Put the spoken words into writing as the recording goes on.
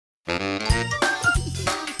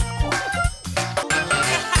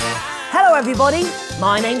everybody,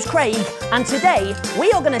 my name's Craig and today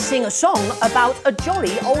we are going to sing a song about a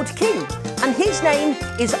jolly old king and his name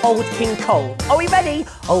is Old King Cole. Are we ready?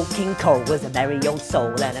 Old King Cole was a merry old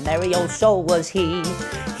soul and a merry old soul was he.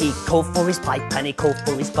 He called for his pipe and he called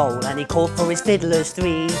for his bowl and he called for his fiddlers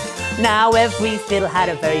three. Now every fiddle had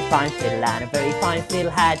a very fine fiddle and a very fine fiddle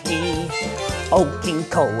had he. Old King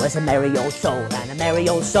Cole was a merry old soul and a merry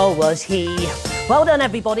old soul was he. Well done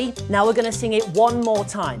everybody, now we're going to sing it one more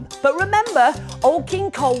time. But remember, Old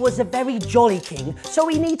King Cole was a very jolly king, so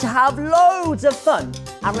we need to have loads of fun.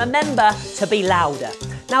 And remember to be louder.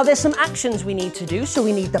 Now there's some actions we need to do, so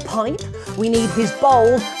we need the pipe, we need his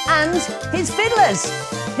bowl and his fiddlers.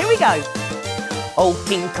 Here we go. Old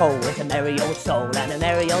King Cole was a merry old soul and a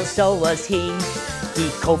merry old soul was he. He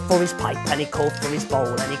called for his pipe and he called for his bowl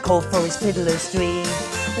and he called for his fiddlers three.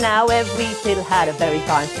 Now every fiddle had a very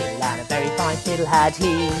fine fiddle and a very fine fiddle had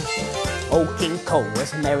he. Old King Cole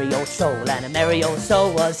was a merry old soul and a merry old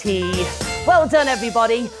soul was he. Well done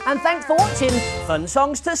everybody and thanks for watching Fun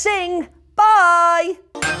Songs to Sing. Bye!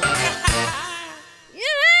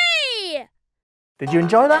 Yay! Did you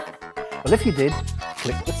enjoy that? Well, if you did,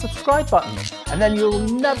 click the subscribe button and then you'll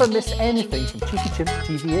never miss anything from Cheeky Chimps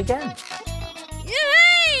TV again.